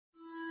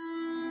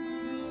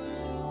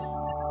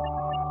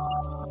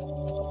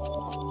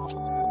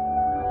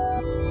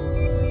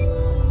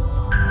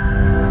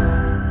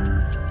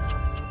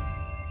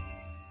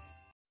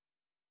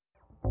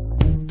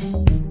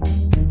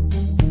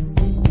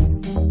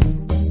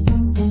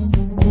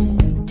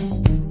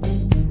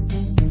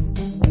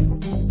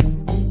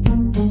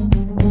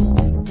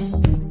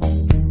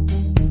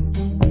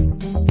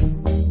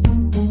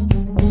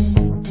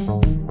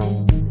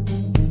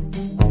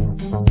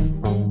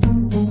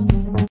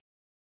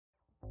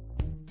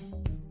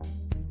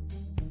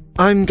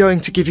I'm going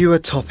to give you a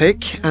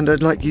topic, and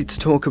I'd like you to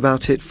talk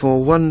about it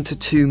for 1 to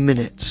 2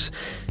 minutes.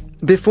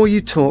 Before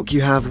you talk, you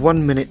have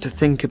 1 minute to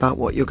think about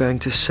what you're going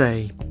to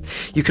say.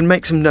 You can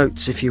make some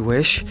notes if you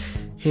wish.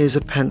 Here's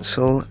a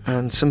pencil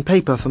and some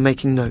paper for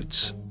making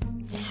notes.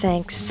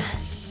 Thanks.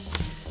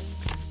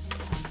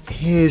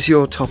 Here's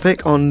your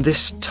topic on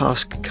this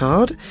task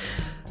card.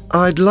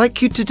 I'd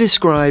like you to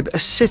describe a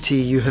city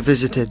you have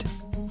visited.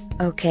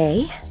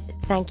 Okay,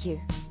 thank you.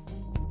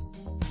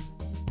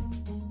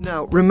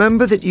 Now,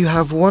 remember that you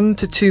have 1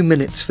 to 2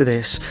 minutes for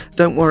this.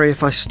 Don't worry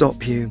if I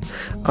stop you.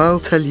 I'll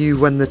tell you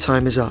when the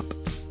time is up.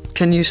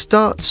 Can you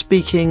start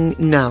speaking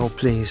now,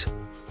 please?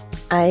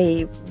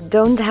 I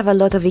don't have a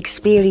lot of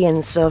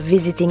experience of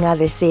visiting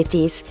other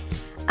cities.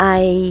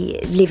 I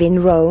live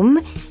in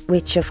Rome,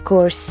 which of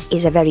course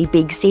is a very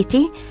big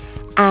city,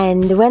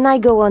 and when I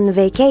go on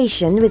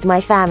vacation with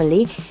my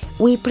family,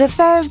 we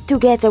prefer to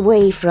get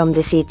away from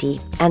the city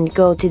and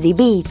go to the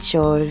beach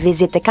or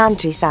visit the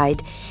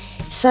countryside.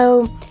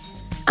 So,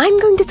 I'm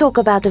going to talk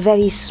about a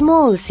very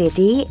small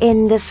city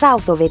in the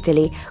south of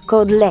Italy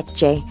called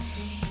Lecce.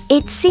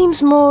 It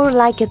seems more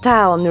like a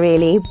town,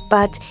 really,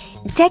 but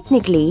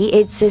technically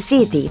it's a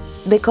city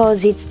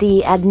because it's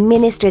the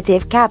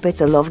administrative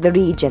capital of the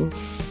region.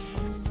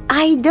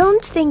 I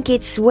don't think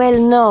it's well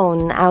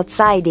known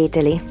outside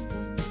Italy.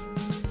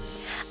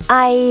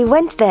 I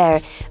went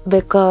there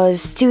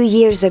because 2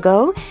 years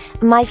ago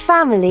my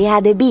family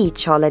had a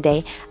beach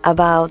holiday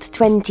about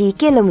 20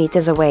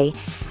 kilometers away,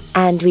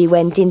 and we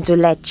went into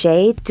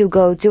Lecce to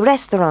go to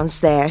restaurants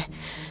there.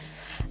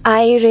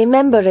 I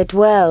remember it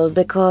well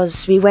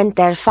because we went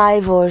there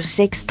 5 or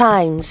 6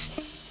 times.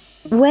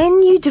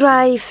 When you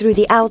drive through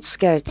the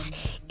outskirts,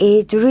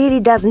 it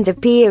really doesn't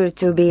appear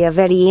to be a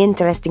very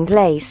interesting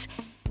place.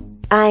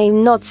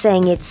 I'm not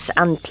saying it's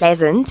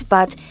unpleasant,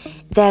 but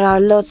there are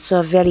lots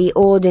of very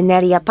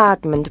ordinary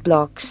apartment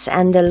blocks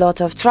and a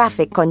lot of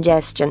traffic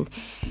congestion.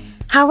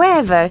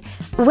 However,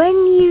 when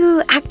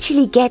you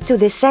actually get to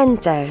the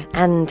center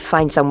and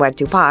find somewhere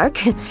to park,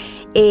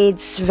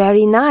 it's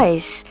very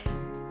nice.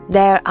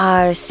 There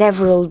are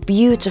several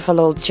beautiful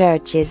old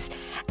churches,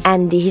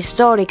 and the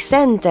historic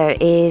center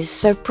is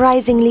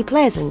surprisingly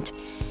pleasant.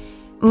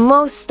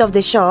 Most of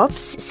the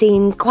shops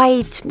seem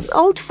quite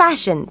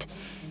old-fashioned.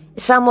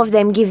 Some of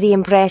them give the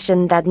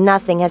impression that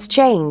nothing has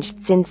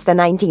changed since the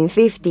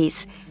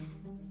 1950s.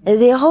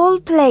 The whole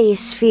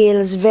place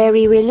feels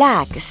very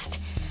relaxed,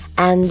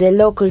 and the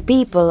local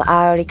people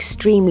are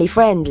extremely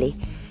friendly.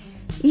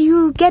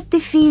 You get the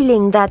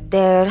feeling that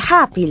they're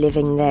happy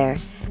living there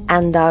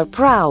and are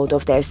proud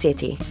of their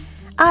city.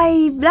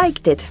 I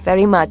liked it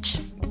very much.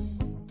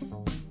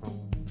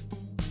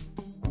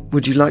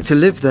 Would you like to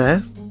live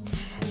there?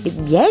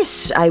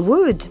 Yes, I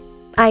would.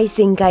 I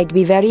think I'd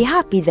be very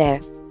happy there.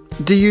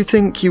 Do you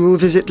think you will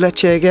visit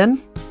Lecce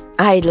again?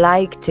 I'd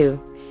like to.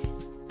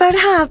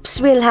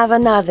 Perhaps we'll have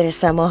another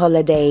summer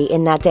holiday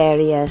in that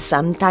area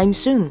sometime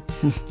soon.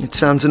 It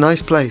sounds a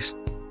nice place.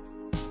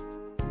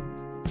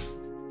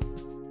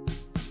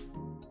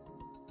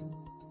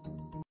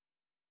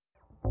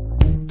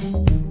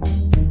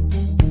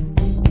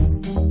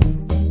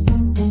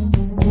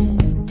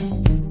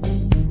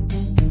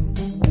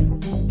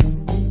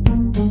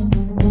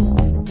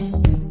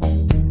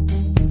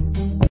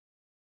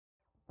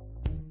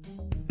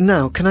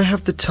 Now, can I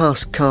have the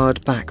task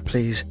card back,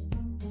 please?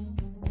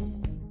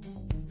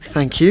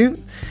 Thank you.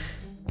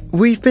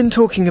 We've been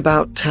talking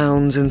about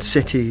towns and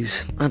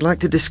cities. I'd like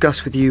to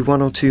discuss with you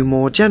 1 or 2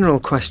 more general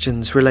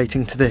questions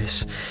relating to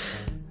this.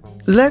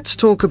 Let's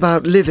talk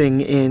about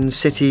living in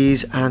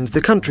cities and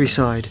the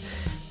countryside.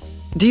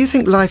 Do you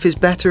think life is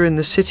better in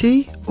the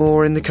city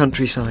or in the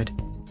countryside?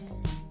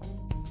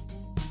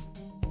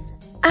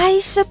 I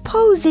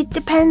suppose it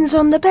depends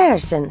on the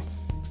person.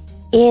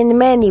 In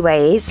many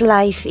ways,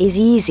 life is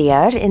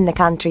easier in the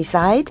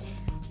countryside.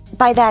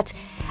 By that,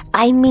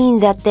 I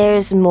mean that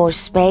there's more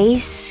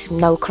space,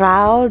 no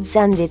crowds,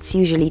 and it's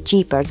usually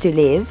cheaper to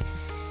live.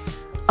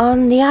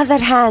 On the other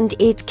hand,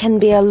 it can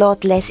be a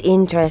lot less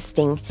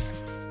interesting.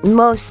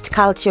 Most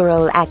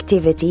cultural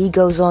activity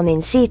goes on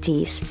in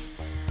cities.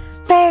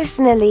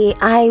 Personally,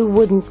 I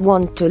wouldn't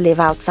want to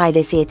live outside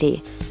a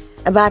city,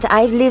 but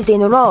I've lived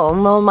in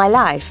Rome all my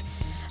life.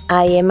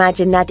 I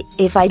imagine that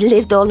if I'd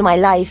lived all my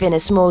life in a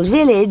small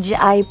village,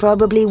 I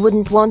probably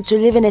wouldn't want to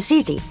live in a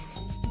city.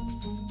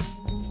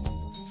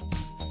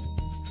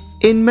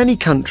 In many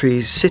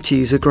countries,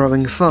 cities are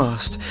growing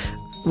fast.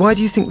 Why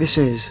do you think this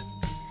is?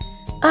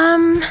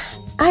 I'm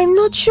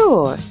not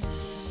sure.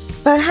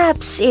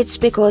 Perhaps it's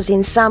because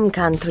in some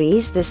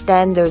countries the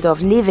standard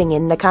of living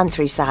in the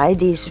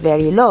countryside is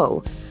very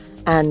low,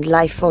 and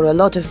life for a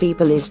lot of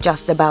people is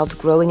just about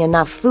growing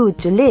enough food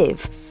to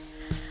live.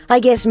 I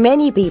guess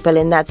many people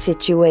in that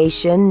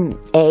situation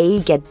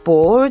A. get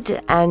bored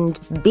and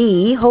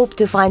B. hope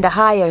to find a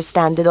higher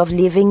standard of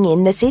living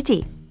in the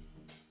city.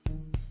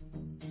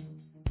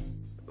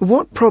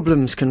 What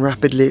problems can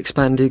rapidly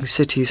expanding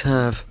cities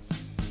have?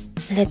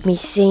 Let me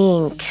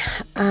think.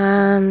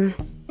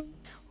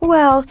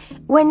 Well,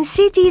 when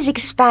cities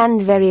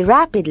expand very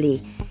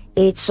rapidly,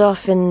 It's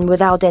often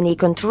without any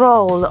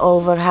control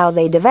over how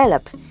they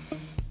develop.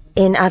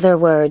 In other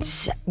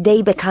words,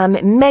 they become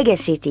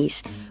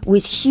megacities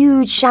with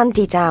huge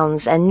shanty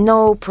towns and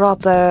no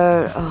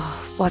proper,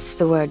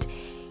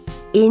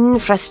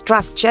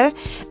 infrastructure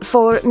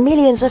for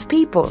millions of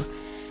people.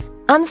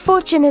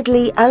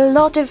 Unfortunately, a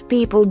lot of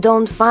people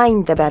don't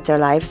find the better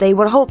life they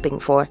were hoping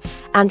for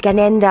and can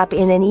end up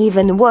in an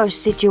even worse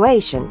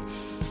situation.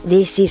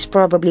 This is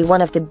probably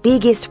one of the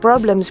biggest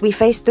problems we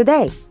face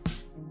today.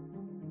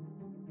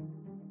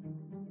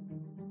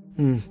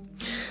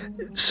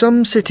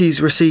 Some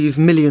cities receive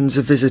millions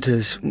of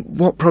visitors.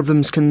 What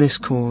problems can this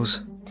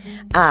cause?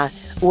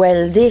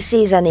 Well, this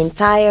is an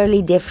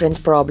entirely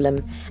different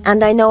problem,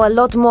 and I know a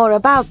lot more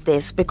about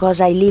this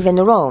because I live in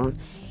Rome.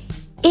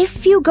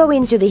 If you go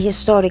into the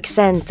historic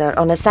center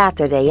on a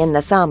Saturday in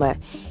the summer,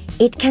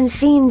 it can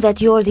seem that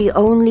you're the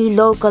only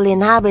local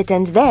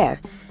inhabitant there.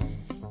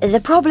 The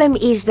problem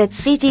is that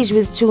cities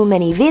with too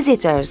many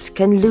visitors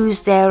can lose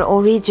their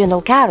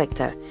original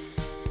character.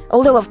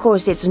 Although, of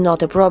course, it's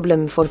not a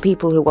problem for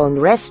people who own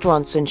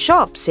restaurants and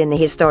shops in the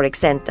historic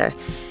center.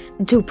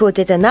 To put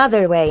it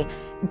another way,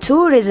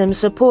 tourism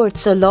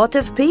supports a lot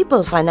of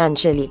people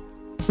financially.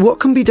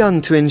 What can be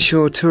done to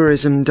ensure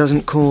tourism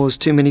doesn't cause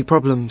too many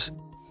problems?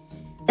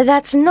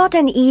 That's not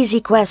an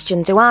easy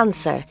question to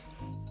answer.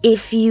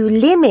 If you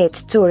limit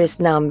tourist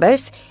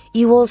numbers,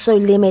 you also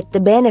limit the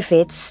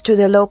benefits to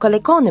the local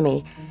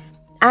economy.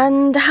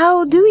 And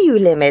how do you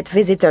limit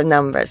visitor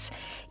numbers?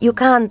 You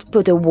can't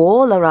put a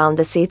wall around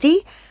the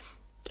city.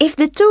 If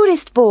the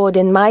tourist board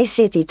in my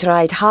city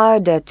tried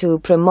harder to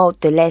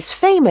promote the less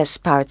famous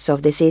parts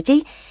of the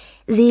city,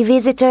 the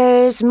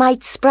visitors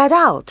might spread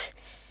out.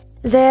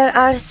 There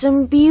are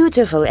some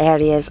beautiful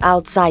areas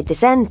outside the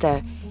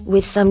center,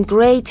 with some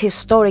great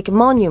historic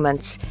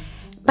monuments,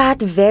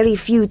 but very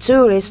few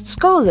tourists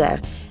go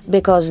there,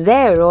 because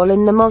they're all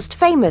in the most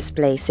famous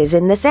places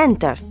in the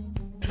center.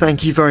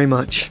 Thank you very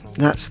much.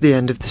 That's the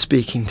end of the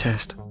speaking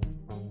test.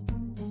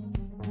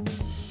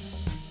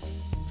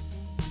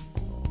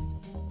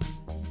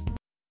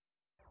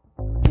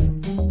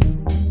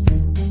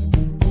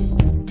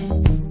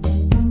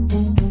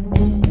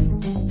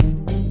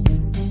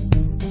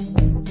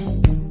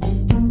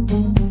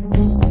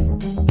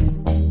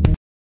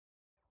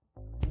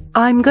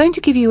 I'm going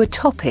to give you a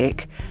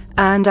topic,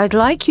 and I'd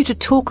like you to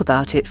talk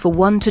about it for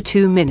 1 to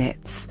 2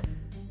 minutes.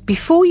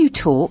 Before you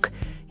talk,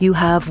 you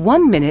have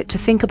 1 minute to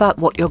think about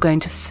what you're going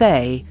to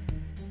say.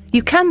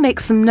 You can make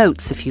some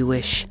notes if you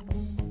wish.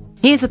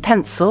 Here's a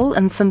pencil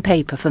and some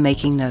paper for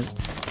making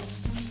notes.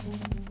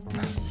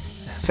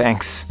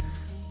 Thanks.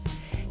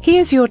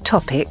 Here's your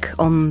topic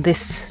on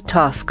this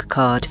task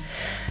card.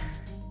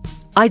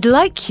 I'd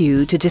like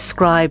you to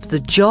describe the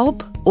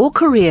job or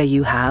career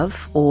you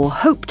have or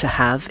hope to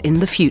have in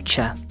the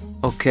future.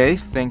 Okay,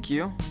 thank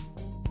you.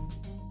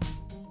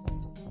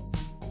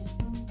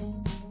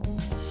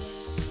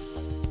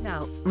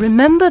 Now,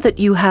 remember that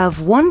you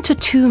have 1 to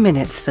 2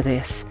 minutes for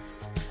this.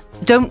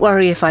 Don't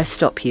worry if I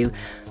stop you.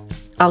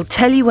 I'll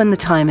tell you when the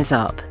time is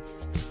up.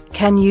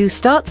 Can you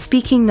start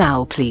speaking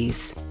now,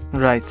 please?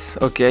 Right,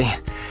 okay.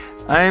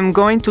 I'm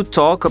going to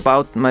talk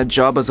about my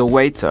job as a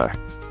waiter.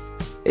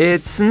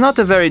 It's not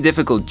a very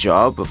difficult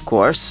job, of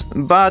course,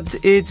 but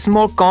it's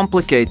more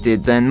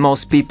complicated than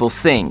most people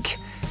think.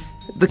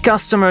 The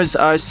customers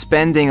are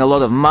spending a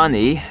lot of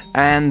money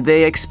and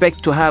they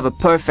expect to have a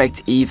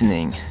perfect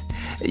evening.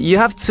 You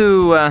have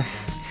to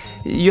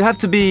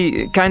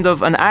be kind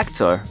of an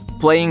actor,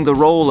 playing the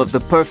role of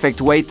the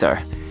perfect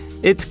waiter.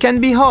 It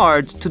can be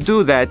hard to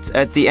do that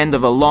at the end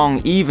of a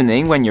long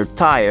evening when you're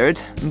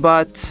tired,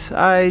 but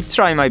I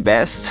try my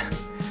best.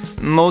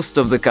 Most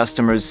of the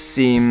customers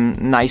seem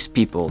nice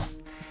people.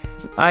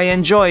 I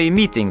enjoy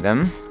meeting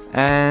them,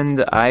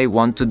 and I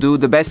want to do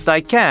the best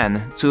I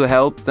can to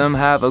help them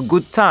have a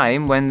good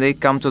time when they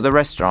come to the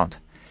restaurant.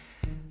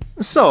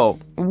 So,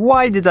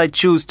 why did I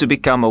choose to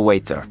become a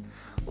waiter?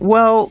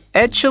 Well,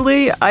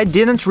 actually, I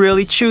didn't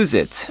really choose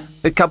it.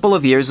 A couple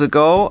of years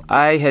ago,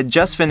 I had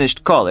just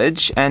finished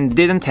college and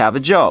didn't have a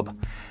job.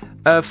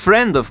 A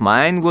friend of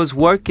mine was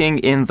working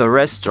in the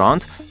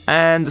restaurant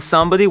and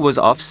somebody was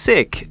off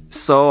sick,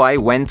 so I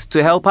went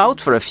to help out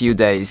for a few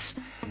days.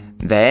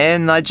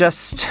 Then I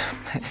just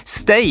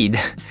stayed.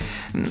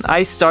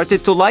 I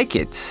started to like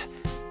it.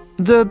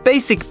 The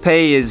basic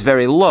pay is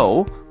very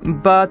low,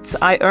 but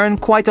I earn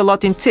quite a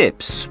lot in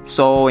tips,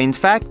 so in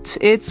fact,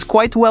 it's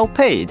quite well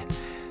paid.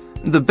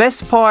 The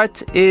best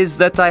part is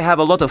that I have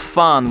a lot of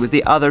fun with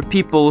the other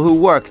people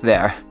who work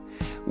there.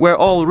 We're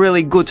all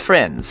really good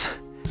friends.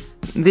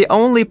 The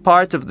only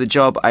part of the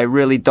job I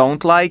really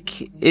don't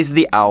like is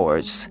the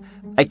hours.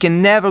 I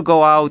can never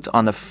go out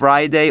on a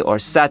Friday or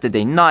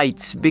Saturday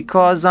night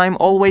because I'm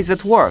always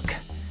at work.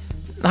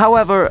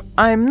 However,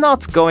 I'm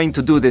not going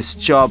to do this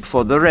job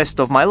for the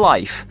rest of my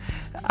life.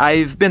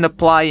 I've been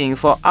applying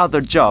for other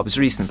jobs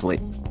recently.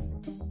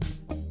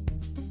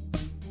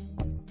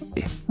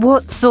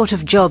 What sort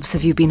of jobs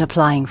have you been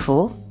applying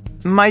for?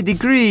 My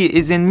degree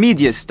is in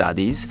media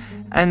studies,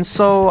 and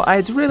so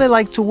I'd really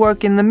like to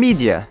work in the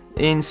media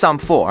in some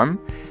form.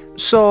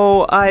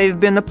 So I've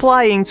been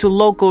applying to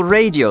local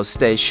radio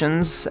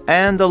stations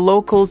and a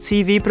local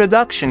TV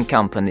production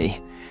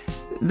company.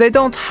 They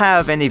don't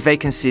have any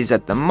vacancies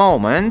at the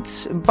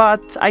moment,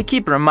 but I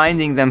keep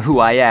reminding them who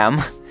I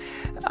am.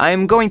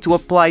 I'm going to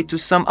apply to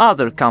some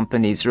other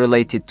companies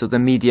related to the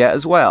media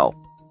as well.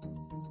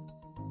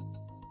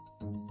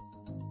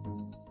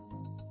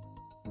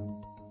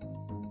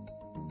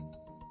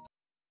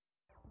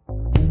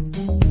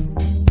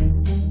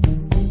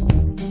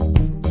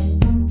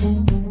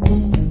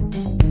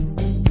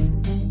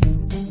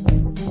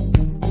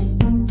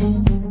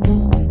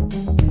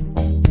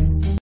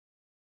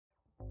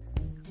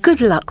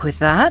 Good luck with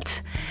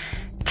that.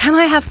 Can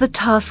I have the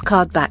task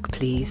card back,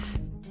 please?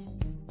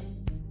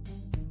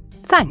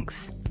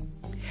 Thanks.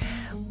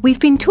 We've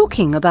been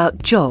talking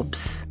about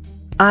jobs.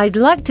 I'd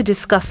like to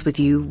discuss with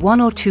you one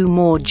or two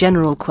more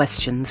general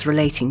questions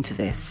relating to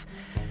this.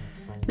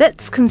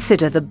 Let's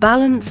consider the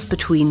balance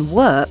between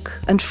work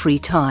and free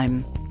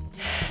time.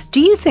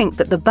 Do you think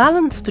that the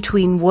balance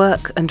between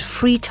work and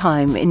free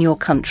time in your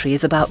country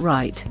is about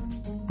right?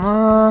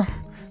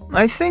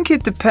 I think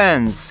it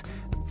depends.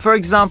 For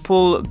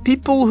example,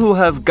 people who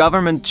have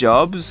government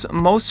jobs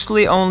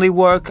mostly only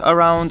work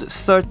around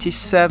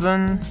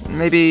 37,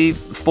 maybe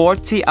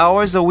 40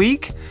 hours a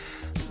week.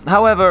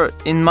 However,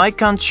 in my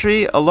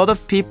country, a lot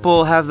of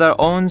people have their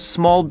own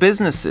small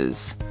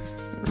businesses.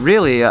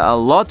 Really, a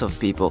lot of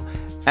people.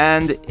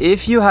 And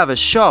if you have a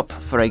shop,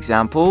 for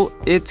example,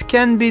 it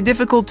can be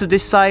difficult to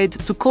decide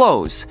to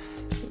close.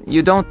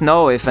 You don't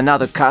know if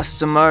another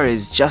customer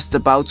is just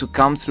about to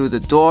come through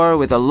the door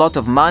with a lot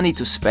of money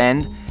to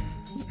spend.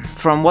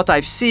 From what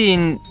I've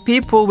seen,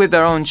 people with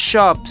their own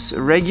shops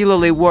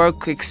regularly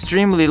work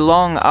extremely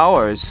long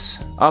hours,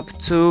 up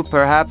to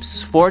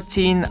perhaps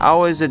 14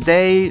 hours a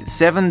day,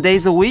 7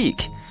 days a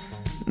week.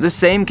 The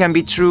same can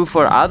be true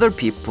for other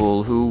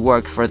people who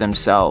work for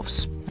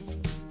themselves.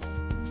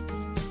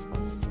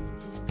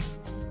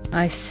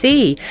 I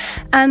see.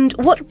 And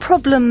what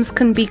problems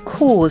can be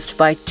caused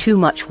by too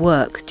much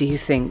work, do you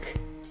think?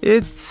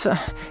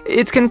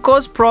 It can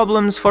cause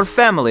problems for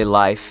family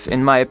life,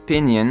 in my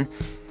opinion.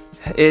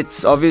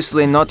 It's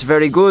obviously not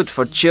very good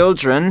for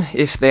children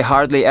if they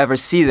hardly ever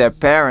see their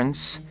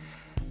parents.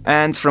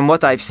 And from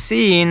what I've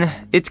seen,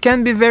 it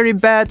can be very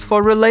bad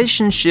for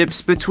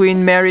relationships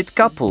between married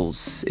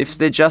couples if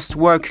they just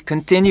work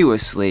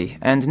continuously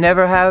and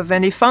never have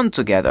any fun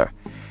together.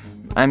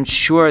 I'm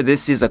sure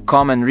this is a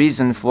common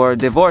reason for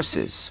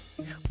divorces.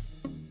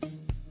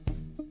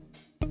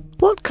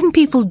 What can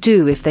people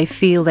do if they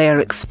feel they are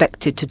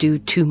expected to do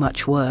too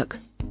much work?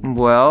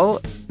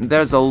 Well,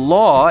 there's a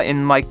law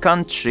in my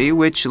country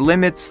which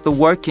limits the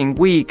working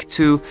week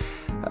to,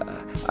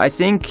 I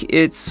think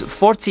it's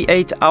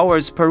 48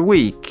 hours per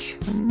week,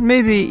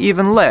 maybe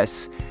even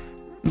less.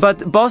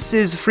 But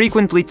bosses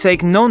frequently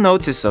take no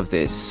notice of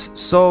this,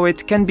 so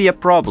it can be a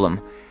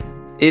problem.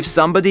 If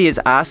somebody is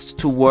asked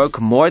to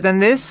work more than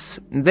this,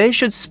 they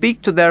should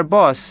speak to their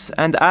boss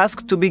and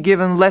ask to be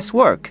given less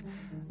work.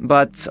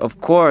 But,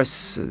 of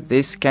course,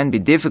 this can be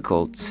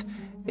difficult.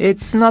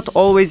 It's not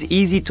always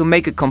easy to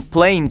make a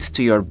complaint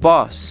to your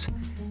boss.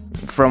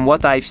 From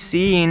what I've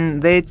seen,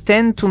 they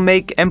tend to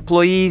make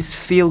employees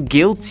feel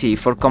guilty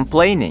for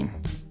complaining.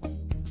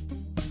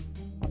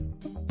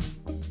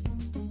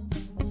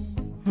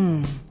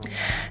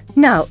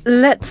 Now,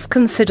 let's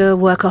consider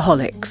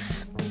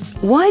workaholics.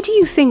 Why do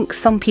you think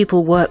some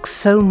people work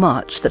so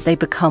much that they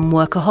become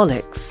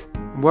workaholics?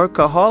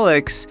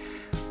 Workaholics?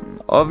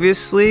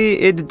 Obviously,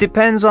 it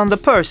depends on the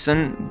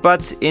person,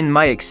 but in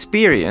my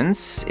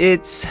experience,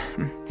 it's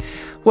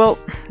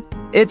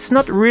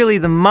not really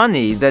the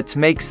money that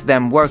makes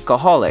them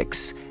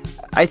workaholics.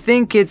 I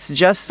think it's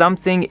just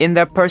something in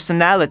their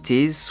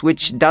personalities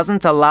which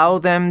doesn't allow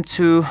them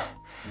to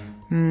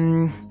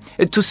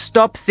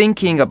stop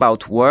thinking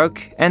about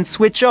work and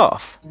switch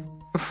off.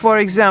 For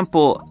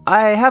example,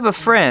 I have a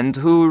friend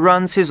who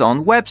runs his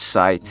own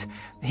website.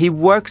 He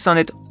works on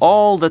it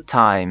all the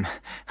time.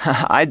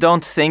 I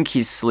don't think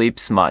he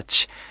sleeps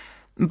much.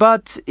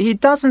 But he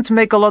doesn't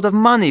make a lot of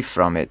money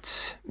from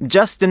it,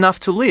 just enough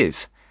to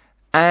live.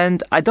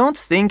 And I don't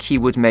think he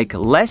would make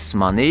less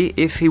money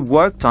if he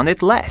worked on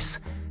it less.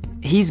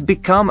 He's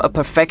become a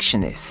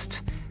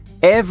perfectionist.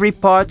 Every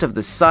part of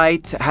the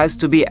site has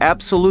to be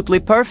absolutely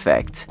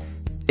perfect.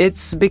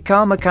 It's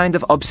become a kind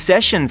of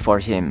obsession for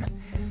him.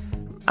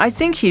 I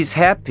think he's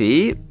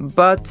happy,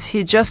 but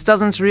he just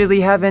doesn't really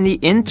have any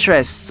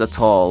interests at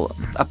all,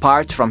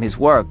 apart from his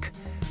work.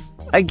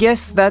 I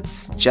guess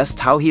that's just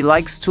how he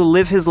likes to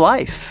live his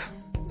life.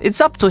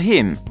 It's up to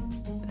him.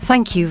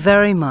 Thank you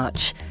very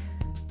much.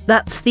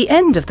 That's the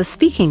end of the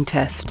speaking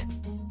test.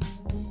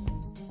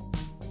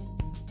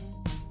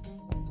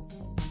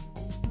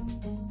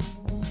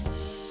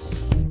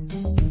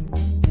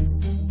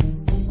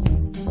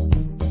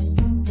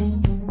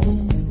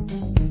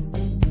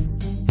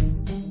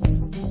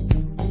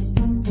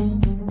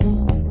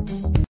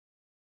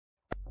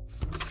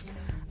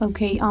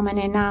 Okay,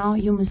 Amane, now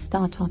you must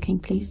start talking,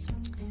 please.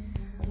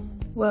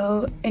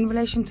 Well, in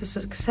relation to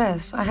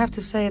success, I have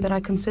to say that I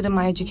consider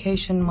my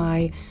education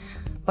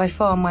by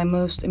far my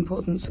most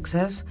important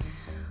success.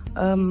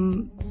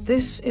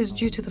 This is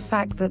due to the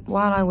fact that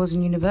while I was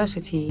in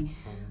university,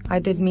 I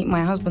did meet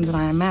my husband and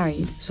I am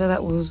married, so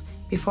that was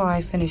before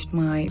I finished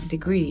my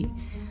degree.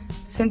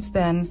 Since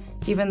then,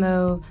 even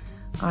though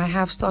I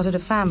have started a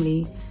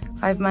family,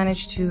 I've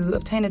managed to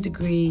obtain a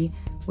degree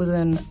with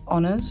an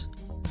honours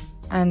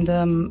and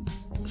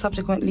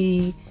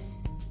subsequently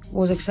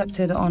was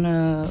accepted on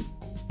a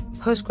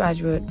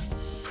postgraduate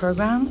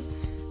program,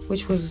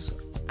 which was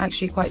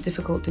actually quite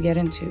difficult to get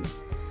into.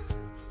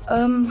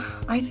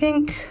 I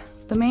think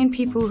the main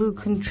people who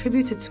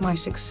contributed to my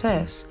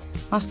success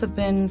must have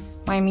been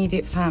my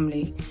immediate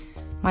family.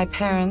 My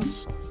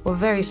parents were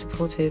very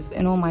supportive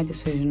in all my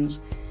decisions,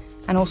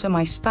 and also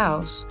my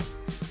spouse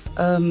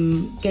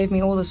gave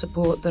me all the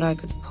support that I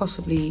could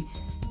possibly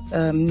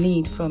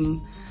need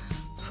from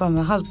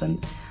a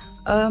husband.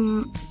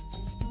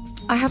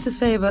 I have to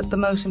say that the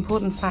most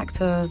important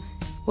factor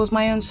was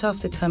my own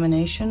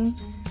self-determination,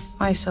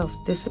 my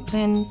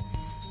self-discipline,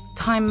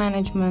 time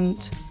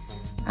management,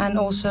 and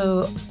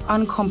also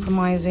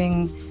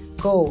uncompromising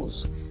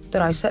goals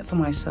that I set for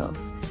myself.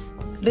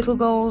 Little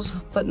goals,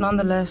 but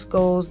nonetheless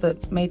goals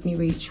that made me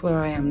reach where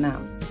I am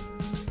now.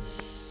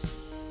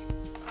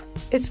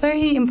 It's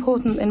very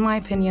important, in my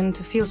opinion,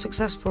 to feel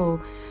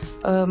successful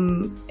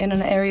in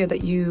an area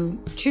that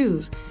you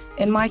choose.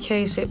 In my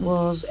case, it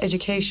was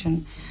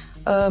education.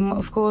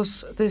 Of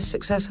course, this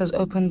success has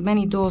opened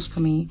many doors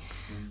for me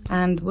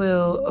and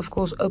will, of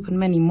course, open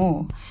many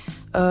more.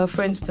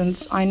 For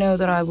instance, I know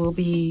that I will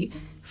be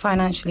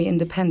financially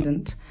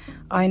independent.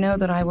 I know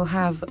that I will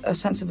have a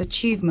sense of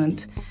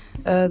achievement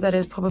that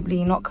is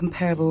probably not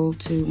comparable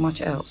to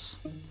much else.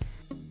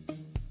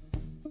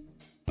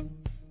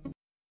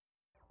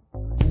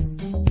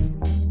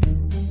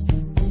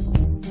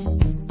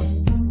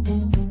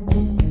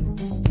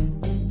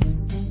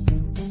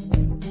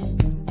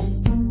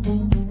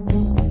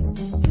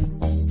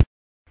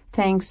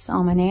 Thanks,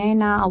 Amane.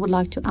 Now I would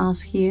like to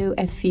ask you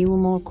a few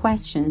more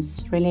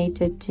questions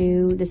related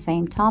to the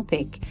same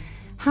topic.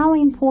 How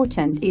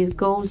important is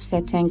goal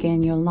setting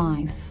in your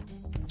life?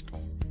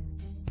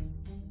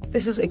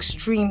 This is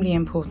extremely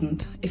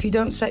important. If you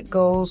don't set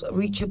goals,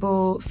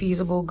 reachable,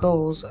 feasible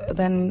goals,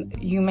 then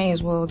you may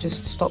as well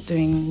just stop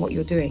doing what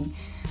you're doing.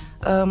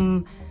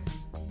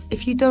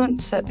 If you don't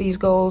set these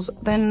goals,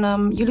 then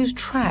you lose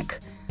track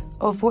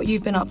of what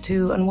you've been up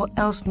to and what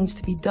else needs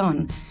to be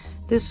done.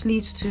 This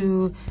leads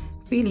to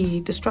really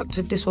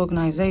destructive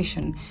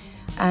disorganization,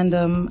 and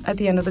at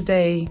the end of the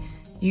day,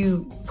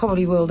 you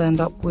probably will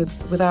end up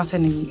without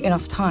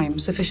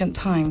sufficient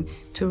time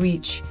to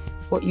reach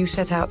what you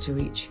set out to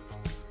reach.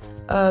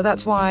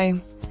 That's why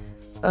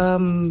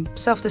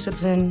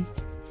self-discipline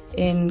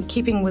in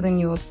keeping within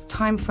your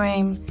time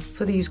frame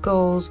for these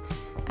goals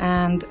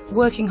and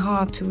working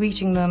hard to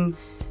reaching them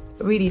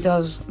really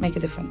does make a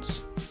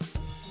difference.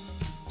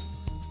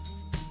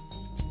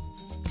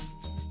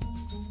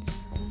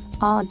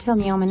 Tell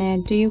me,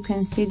 Amane, do you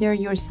consider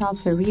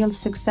yourself a real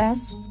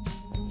success?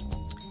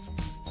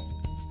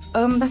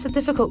 That's a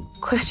difficult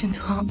question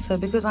to answer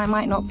because I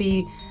might not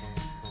be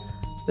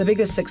the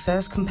biggest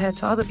success compared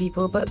to other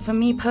people, but for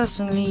me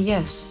personally,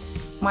 yes.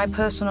 My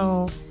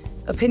personal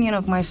opinion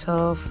of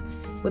myself,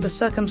 with the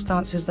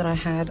circumstances that I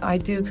had, I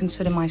do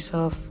consider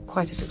myself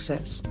quite a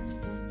success.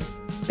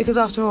 Because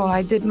after all,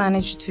 I did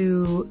manage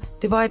to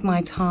divide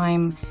my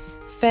time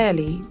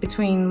fairly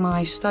between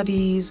my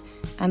studies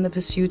and the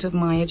pursuit of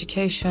my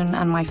education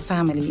and my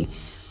family.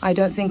 I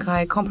don't think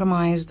I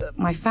compromised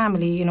my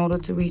family in order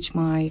to reach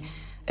my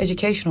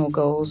educational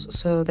goals,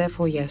 so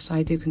therefore, yes,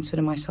 I do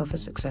consider myself a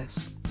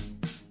success.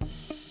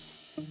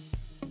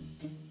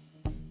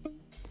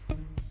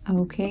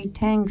 Okay,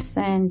 thanks.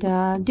 And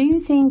do you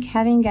think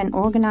having an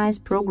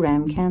organized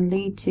program can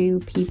lead to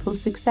people's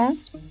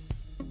success?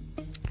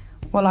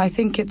 Well, I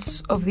think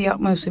it's of the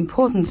utmost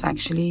importance,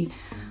 actually.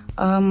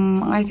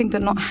 I think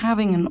that not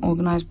having an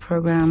organized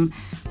program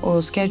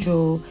or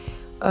schedule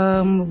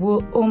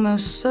will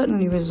almost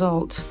certainly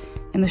result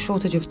in the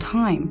shortage of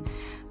time.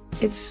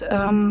 It's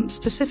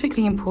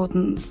specifically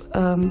important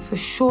for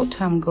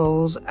short-term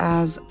goals,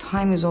 as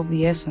time is of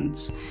the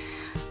essence.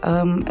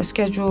 A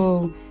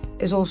schedule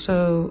is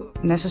also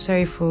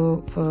necessary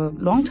for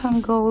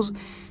long-term goals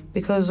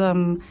because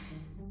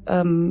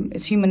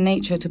it's human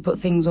nature to put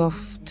things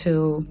off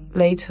till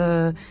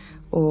later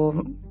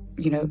or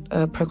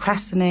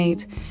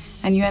procrastinate,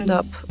 and you end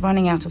up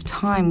running out of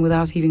time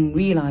without even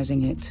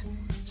realizing it.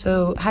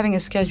 So having a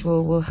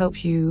schedule will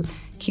help you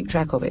keep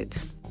track of it.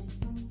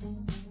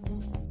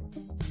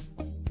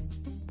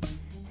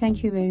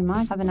 Thank you very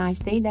much. Have a nice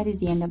day. That is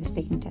the end of the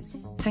speaking test.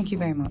 Thank you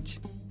very much.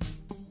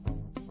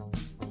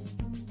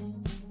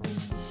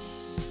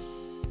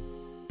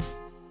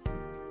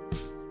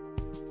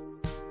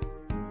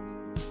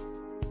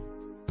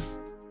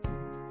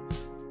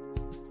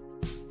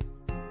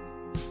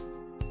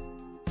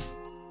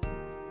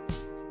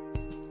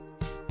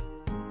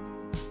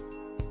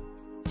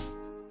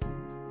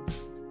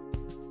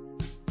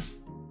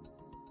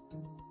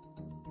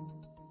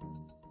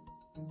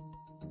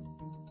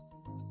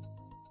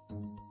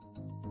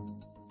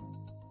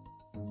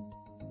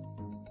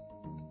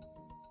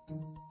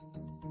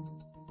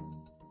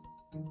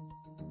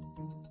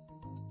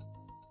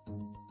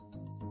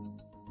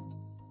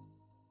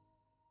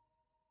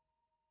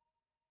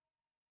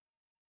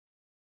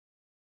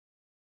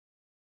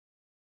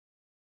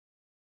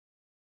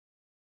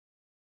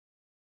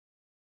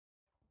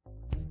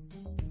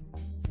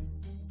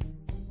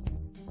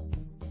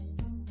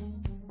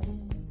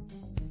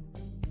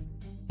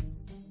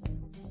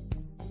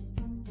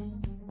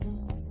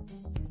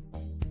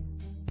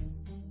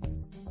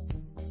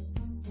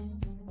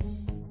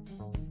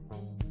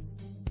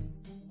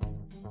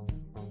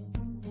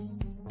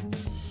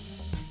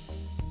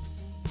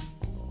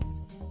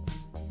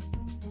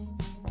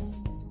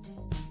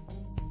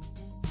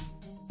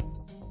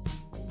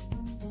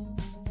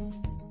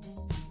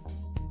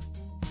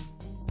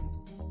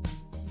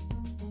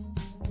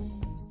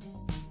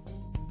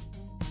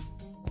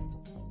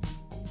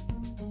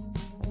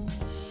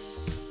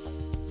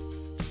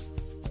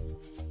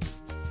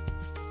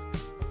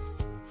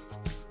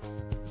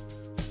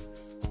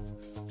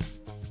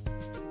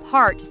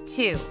 Part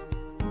 2.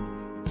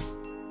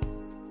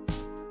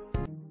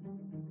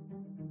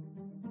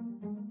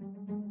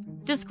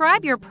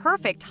 Describe your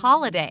perfect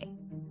holiday.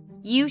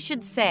 You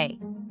should say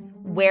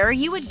where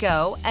you would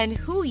go and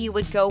who you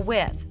would go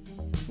with,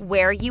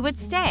 where you would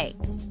stay,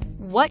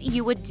 what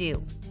you would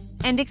do,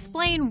 and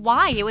explain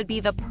why it would be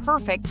the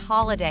perfect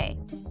holiday.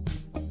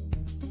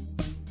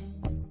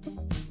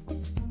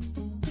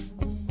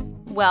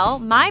 Well,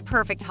 my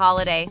perfect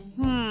holiday,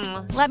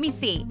 let me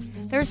see.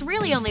 There's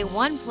really only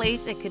one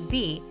place it could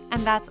be,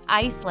 and that's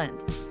Iceland.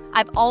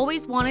 I've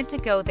always wanted to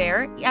go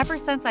there ever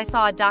since I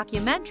saw a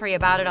documentary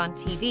about it on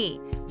TV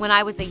when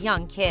I was a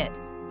young kid.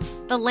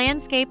 The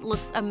landscape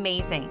looks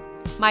amazing.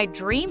 My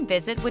dream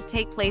visit would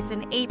take place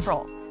in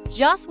April,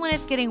 just when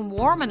it's getting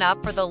warm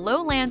enough for the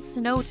lowland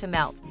snow to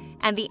melt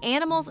and the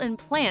animals and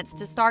plants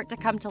to start to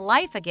come to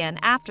life again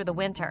after the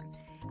winter.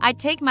 I'd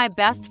take my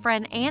best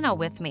friend Anna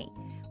with me.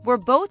 We're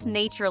both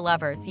nature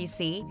lovers, you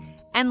see,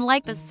 and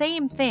like the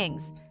same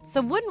things, so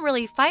wouldn't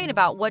really fight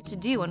about what to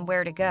do and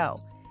where to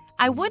go.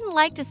 I wouldn't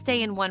like to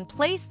stay in one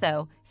place,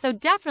 though, so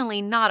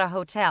definitely not a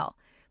hotel.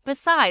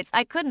 Besides,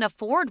 I couldn't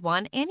afford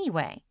one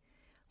anyway.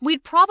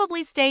 We'd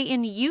probably stay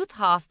in youth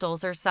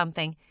hostels or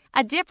something,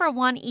 a different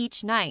one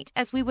each night,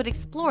 as we would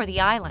explore the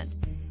island.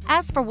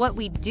 As for what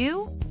we'd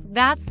do,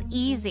 that's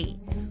easy.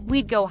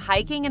 We'd go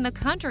hiking in the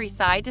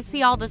countryside to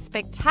see all the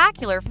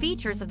spectacular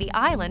features of the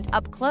island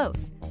up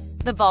close.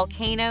 The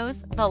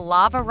volcanoes, the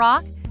lava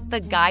rock, the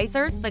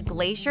geysers, the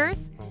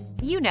glaciers,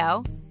 you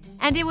know.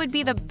 And it would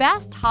be the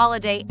best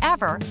holiday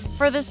ever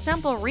for the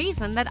simple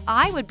reason that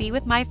I would be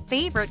with my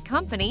favorite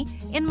company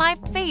in my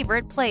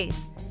favorite place,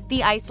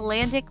 the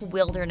Icelandic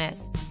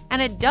wilderness.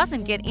 And it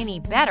doesn't get any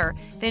better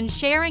than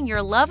sharing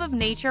your love of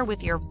nature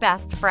with your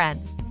best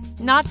friend.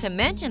 Not to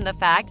mention the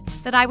fact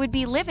that I would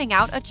be living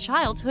out a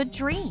childhood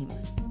dream.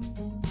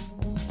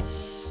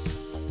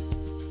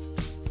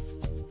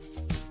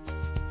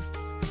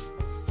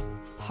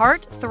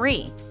 Part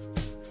 3.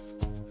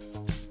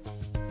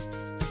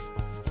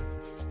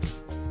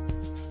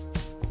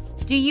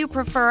 Do you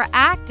prefer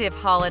active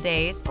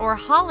holidays or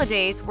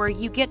holidays where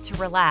you get to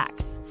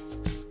relax?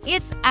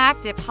 It's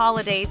active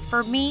holidays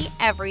for me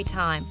every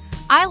time.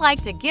 I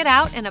like to get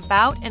out and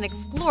about and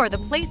explore the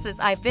places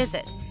I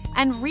visit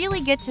and really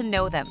get to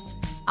know them.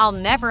 I'll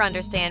never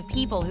understand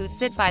people who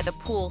sit by the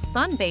pool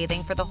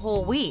sunbathing for the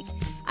whole week.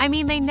 I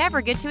mean, they never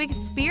get to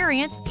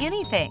experience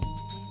anything.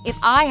 If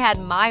I had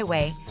my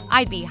way,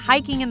 I'd be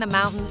hiking in the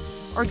mountains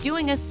or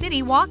doing a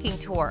city walking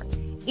tour.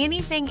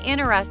 Anything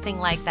interesting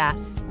like that,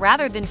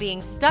 rather than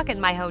being stuck in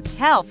my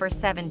hotel for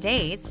 7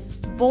 days.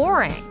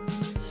 Boring.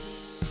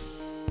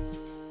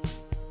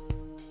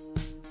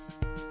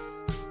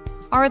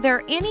 Are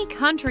there any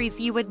countries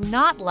you would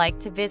not like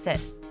to visit?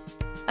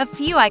 A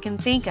few I can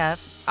think of.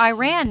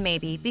 Iran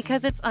maybe,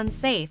 because it's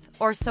unsafe,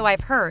 or so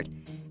I've heard.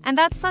 And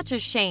that's such a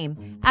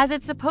shame, as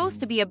it's supposed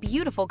to be a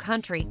beautiful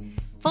country,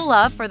 full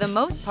of, for the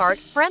most part,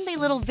 friendly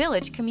little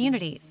village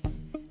communities.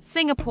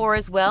 Singapore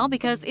as well,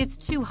 because it's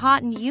too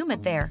hot and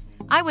humid there.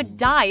 I would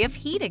die of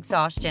heat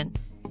exhaustion.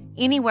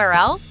 Anywhere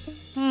else?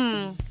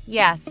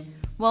 Yes.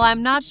 Well,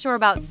 I'm not sure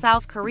about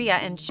South Korea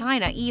and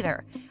China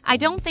either. I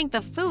don't think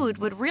the food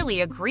would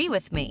really agree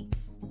with me.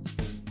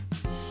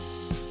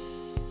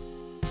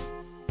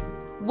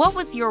 What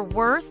was your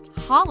worst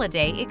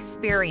holiday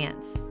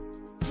experience?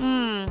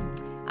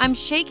 I'm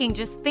shaking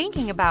just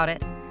thinking about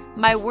it.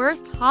 My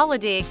worst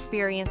holiday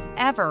experience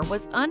ever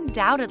was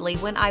undoubtedly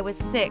when I was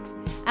 6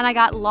 and I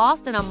got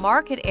lost in a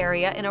market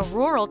area in a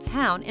rural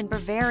town in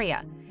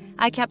Bavaria.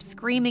 I kept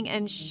screaming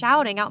and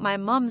shouting out my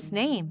mom's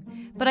name,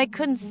 but I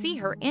couldn't see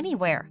her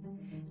anywhere.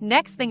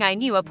 Next thing I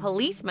knew, a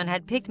policeman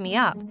had picked me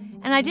up,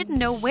 and I didn't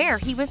know where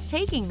he was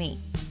taking me.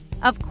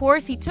 Of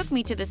course, he took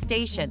me to the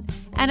station,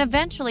 and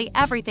eventually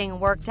everything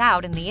worked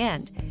out in the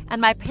end, and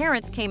my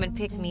parents came and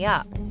picked me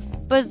up.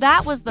 But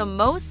that was the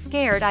most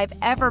scared I've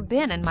ever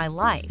been in my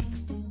life.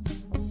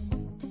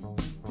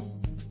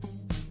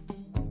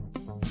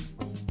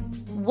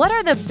 What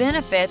are the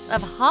benefits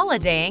of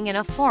holidaying in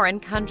a foreign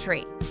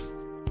country?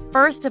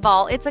 First of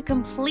all, it's a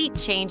complete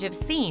change of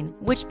scene,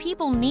 which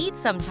people need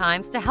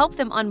sometimes to help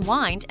them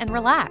unwind and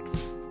relax.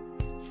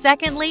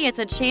 Secondly, it's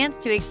a chance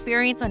to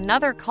experience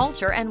another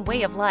culture and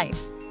way of life.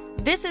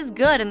 This is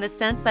good in the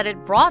sense that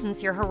it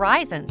broadens your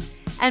horizons,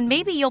 and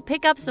maybe you'll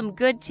pick up some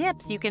good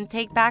tips you can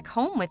take back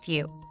home with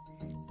you.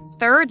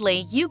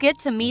 Thirdly, you get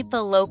to meet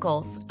the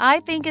locals. I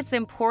think it's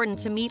important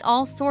to meet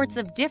all sorts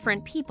of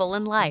different people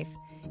in life.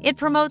 It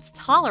promotes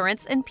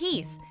tolerance and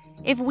peace.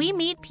 If we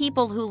meet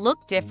people who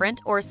look different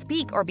or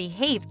speak or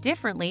behave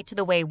differently to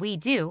the way we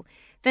do,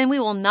 then we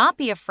will not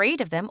be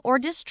afraid of them or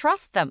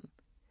distrust them.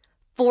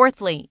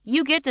 Fourthly,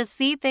 you get to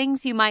see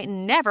things you might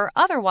never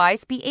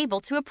otherwise be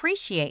able to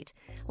appreciate,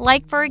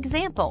 like, for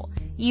example,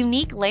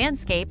 unique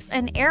landscapes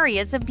and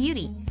areas of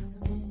beauty,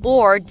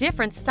 or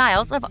different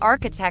styles of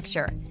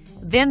architecture.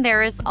 Then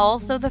there is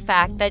also the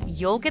fact that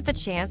you'll get the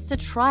chance to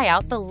try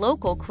out the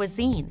local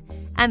cuisine,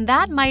 and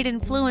that might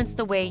influence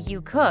the way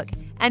you cook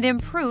and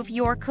improve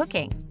your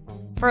cooking.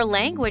 For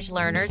language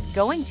learners,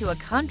 going to a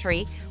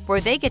country where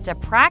they get to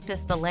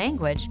practice the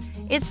language,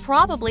 is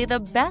probably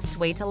the best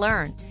way to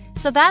learn.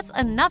 So that's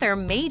another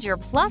major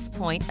plus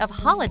point of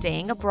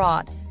holidaying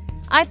abroad.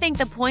 I think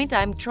the point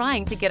I'm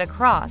trying to get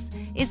across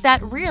is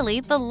that really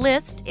the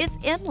list is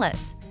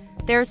endless.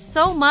 There's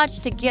so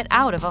much to get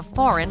out of a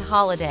foreign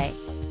holiday.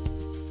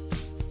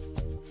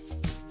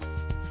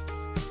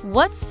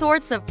 What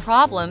sorts of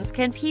problems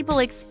can people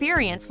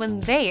experience when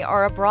they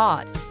are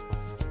abroad?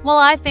 Well,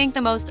 I think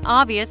the most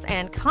obvious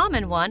and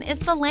common one is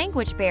the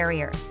language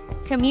barrier.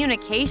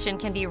 Communication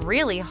can be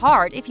really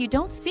hard if you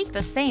don't speak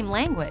the same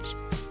language.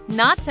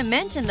 Not to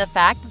mention the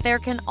fact that there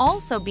can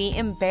also be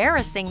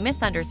embarrassing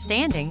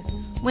misunderstandings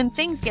when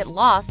things get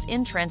lost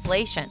in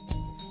translation.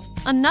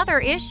 Another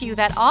issue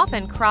that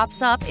often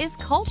crops up is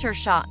culture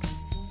shock.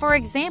 For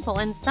example,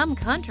 in some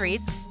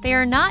countries, they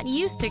are not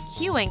used to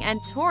queuing and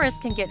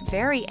tourists can get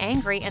very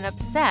angry and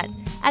upset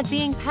at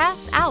being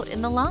passed out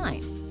in the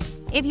line.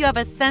 If you have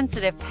a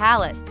sensitive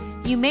palate,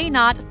 you may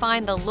not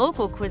find the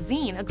local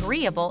cuisine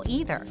agreeable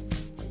either,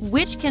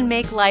 which can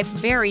make life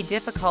very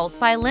difficult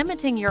by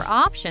limiting your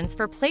options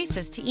for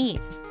places to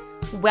eat.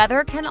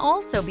 Weather can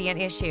also be an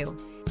issue.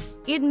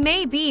 It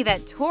may be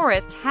that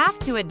tourists have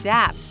to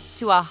adapt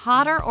to a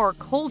hotter or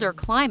colder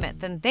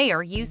climate than they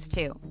are used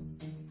to.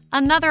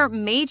 Another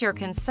major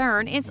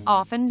concern is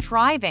often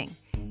driving.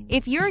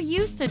 If you're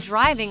used to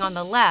driving on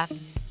the left,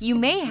 you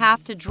may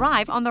have to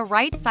drive on the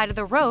right side of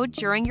the road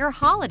during your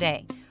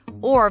holiday,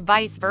 or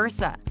vice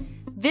versa.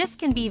 This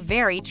can be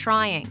very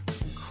trying.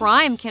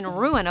 Crime can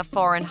ruin a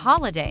foreign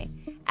holiday,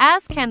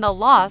 as can the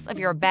loss of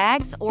your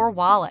bags or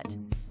wallet.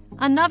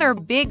 Another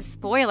big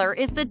spoiler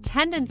is the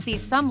tendency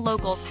some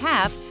locals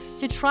have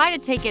to try to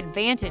take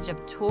advantage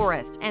of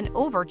tourists and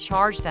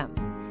overcharge them.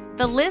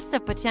 The list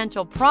of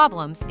potential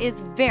problems is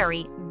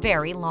very,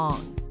 very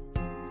long.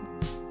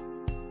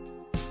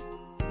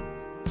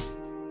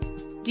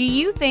 Do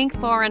you think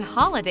foreign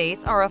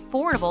holidays are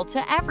affordable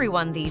to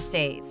everyone these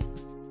days?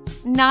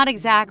 Not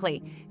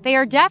exactly. They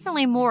are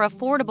definitely more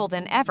affordable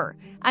than ever.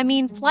 I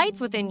mean, flights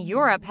within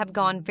Europe have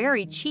gone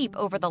very cheap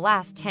over the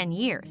last 10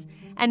 years.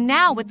 And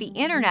now with the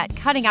internet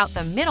cutting out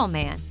the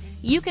middleman,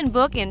 you can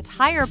book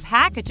entire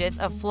packages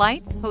of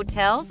flights,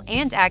 hotels,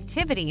 and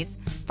activities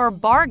for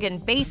bargain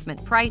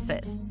basement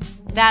prices.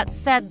 That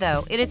said,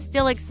 though, it is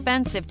still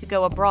expensive to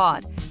go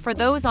abroad for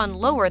those on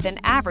lower than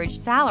average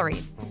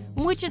salaries,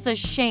 which is a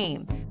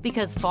shame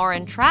because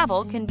foreign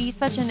travel can be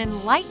such an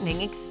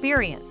enlightening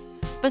experience.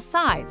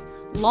 Besides,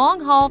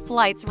 long-haul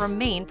flights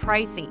remain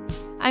pricey.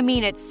 I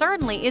mean, it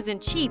certainly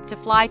isn't cheap to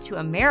fly to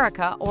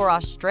America or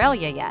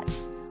Australia yet.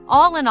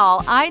 All in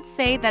all, I'd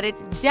say that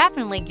it's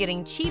definitely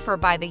getting cheaper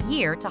by the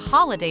year to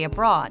holiday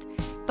abroad,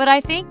 but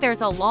I think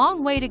there's a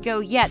long way to go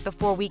yet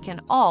before we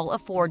can all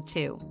afford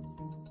to.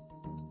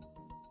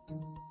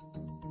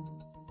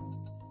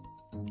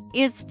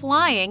 Is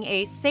flying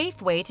a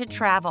safe way to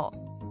travel?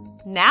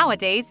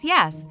 Nowadays,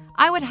 yes,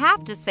 I would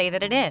have to say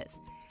that it is.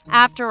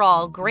 After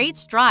all, great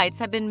strides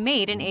have been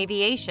made in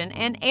aviation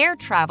and air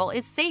travel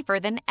is safer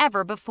than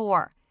ever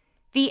before.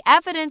 The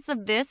evidence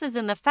of this is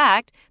in the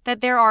fact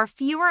that there are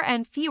fewer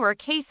and fewer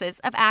cases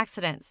of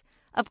accidents.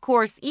 Of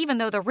course, even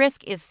though the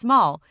risk is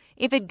small,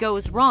 if it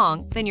goes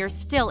wrong, then you're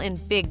still in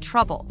big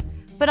trouble.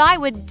 But I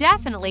would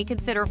definitely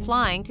consider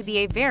flying to be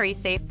a very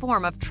safe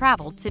form of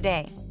travel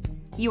today.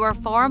 You are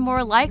far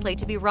more likely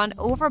to be run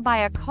over by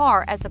a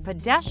car as a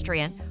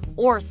pedestrian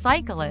or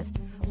cyclist,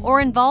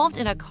 or involved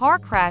in a car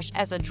crash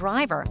as a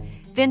driver,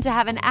 than to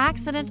have an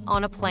accident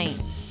on a plane.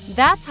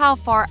 That's how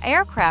far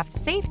aircraft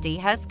safety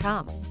has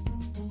come.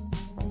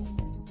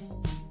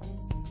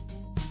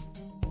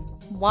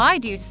 Why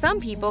do some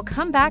people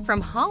come back from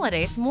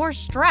holidays more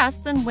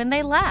stressed than when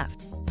they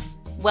left?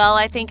 Well,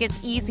 I think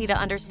it's easy to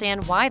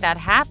understand why that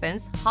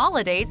happens.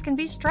 Holidays can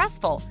be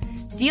stressful.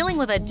 Dealing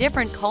with a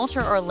different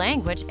culture or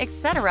language,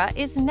 etc.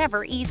 is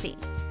never easy.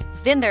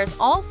 Then there's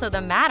also the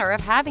matter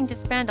of having to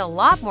spend a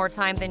lot more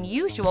time than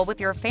usual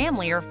with your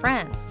family or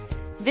friends.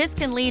 This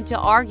can lead to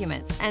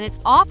arguments, and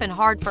it's often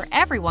hard for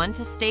everyone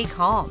to stay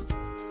calm.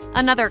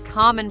 Another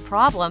common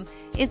problem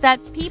is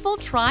that people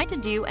try to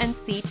do and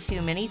see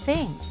too many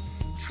things.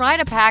 Try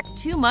to pack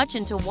too much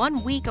into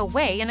 1 week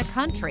away in a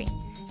country.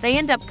 They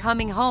end up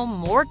coming home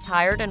more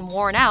tired and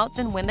worn out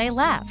than when they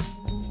left.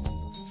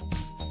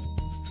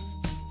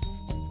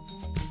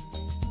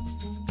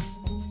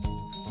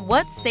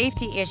 What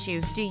safety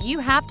issues do you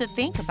have to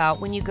think about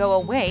when you go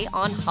away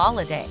on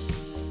holiday?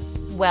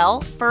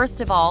 Well, first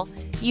of all,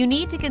 you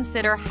need to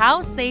consider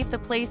how safe the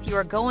place you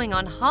are going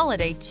on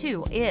holiday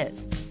to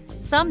is.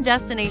 Some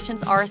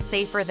destinations are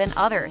safer than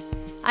others.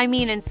 I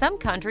mean, in some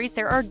countries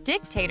there are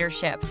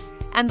dictatorships,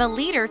 and the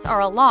leaders are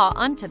a law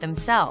unto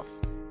themselves.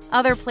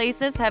 Other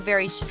places have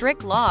very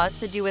strict laws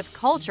to do with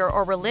culture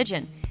or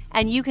religion,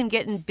 and you can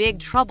get in big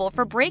trouble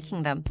for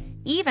breaking them,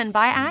 even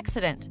by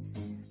accident.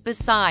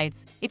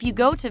 Besides, if you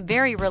go to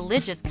very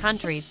religious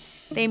countries,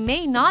 they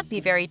may not be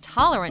very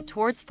tolerant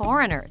towards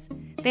foreigners.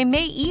 They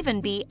may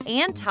even be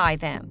anti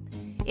them.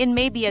 It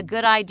may be a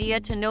good idea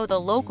to know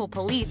the local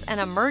police and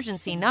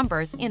emergency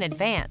numbers in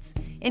advance,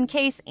 in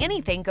case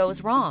anything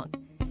goes wrong.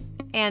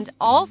 and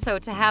also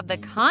to have the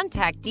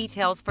contact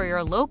details for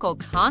your local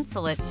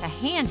consulate to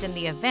hand in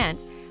the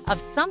event of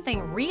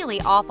something really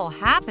awful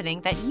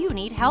happening that you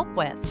need help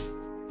with.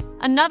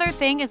 Another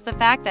thing is the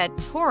fact that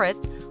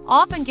tourists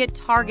often get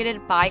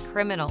targeted by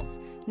criminals,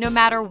 no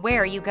matter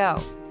where you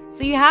go.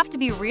 So you have to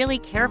be really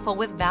careful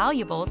with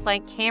valuables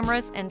like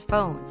cameras and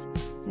phones,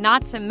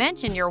 not to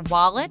mention your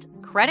wallet,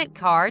 credit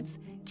cards,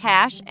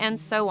 cash, and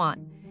so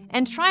on.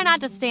 And try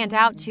not to stand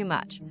out too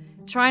much.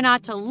 Try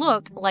not to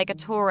look like a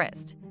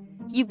tourist.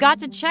 You've got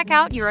to check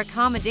out your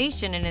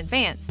accommodation in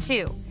advance,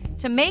 too,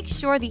 to make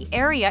sure the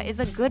area is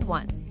a good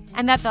one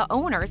and that the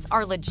owners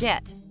are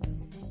legit.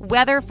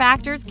 Weather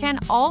factors can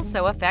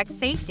also affect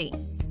safety.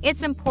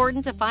 It's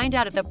important to find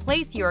out if the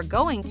place you are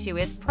going to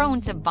is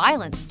prone to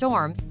violent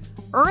storms,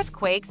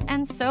 earthquakes,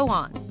 and so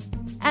on.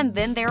 And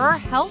then there are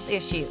health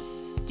issues.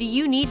 Do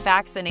you need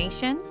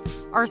vaccinations?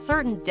 Are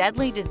certain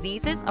deadly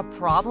diseases a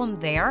problem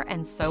there,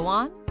 and so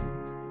on?